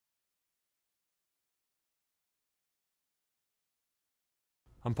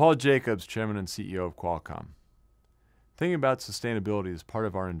I'm Paul Jacobs, Chairman and CEO of Qualcomm. Thinking about sustainability is part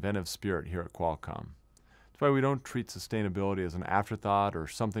of our inventive spirit here at Qualcomm. That's why we don't treat sustainability as an afterthought or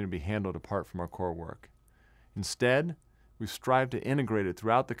something to be handled apart from our core work. Instead, we strive to integrate it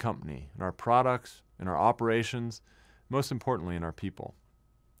throughout the company, in our products, in our operations, most importantly in our people.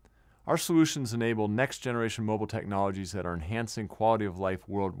 Our solutions enable next-generation mobile technologies that are enhancing quality of life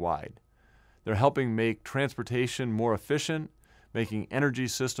worldwide. They're helping make transportation more efficient, making energy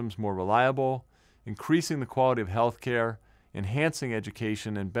systems more reliable, increasing the quality of healthcare, enhancing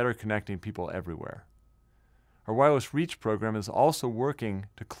education, and better connecting people everywhere. Our Wireless Reach program is also working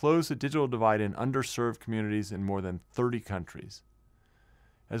to close the digital divide in underserved communities in more than 30 countries.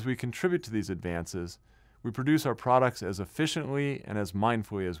 As we contribute to these advances, we produce our products as efficiently and as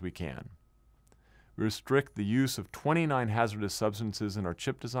mindfully as we can. We restrict the use of 29 hazardous substances in our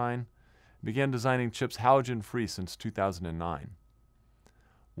chip design, and began designing chips halogen-free since 2009.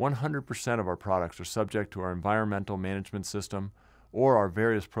 100% of our products are subject to our environmental management system or our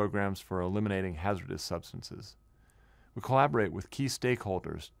various programs for eliminating hazardous substances. We collaborate with key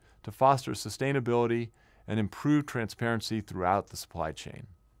stakeholders to foster sustainability and improve transparency throughout the supply chain.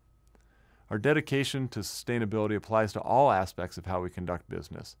 Our dedication to sustainability applies to all aspects of how we conduct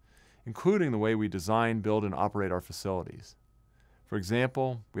business, including the way we design, build, and operate our facilities. For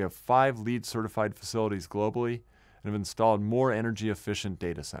example, we have 5 LEED certified facilities globally and have installed more energy-efficient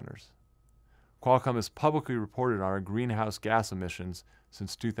data centers. Qualcomm has publicly reported on our greenhouse gas emissions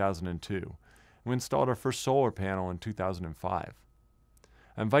since 2002, and we installed our first solar panel in 2005.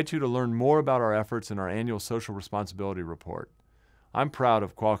 I invite you to learn more about our efforts in our annual Social Responsibility Report. I'm proud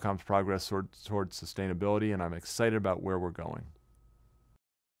of Qualcomm's progress towards sustainability, and I'm excited about where we're going.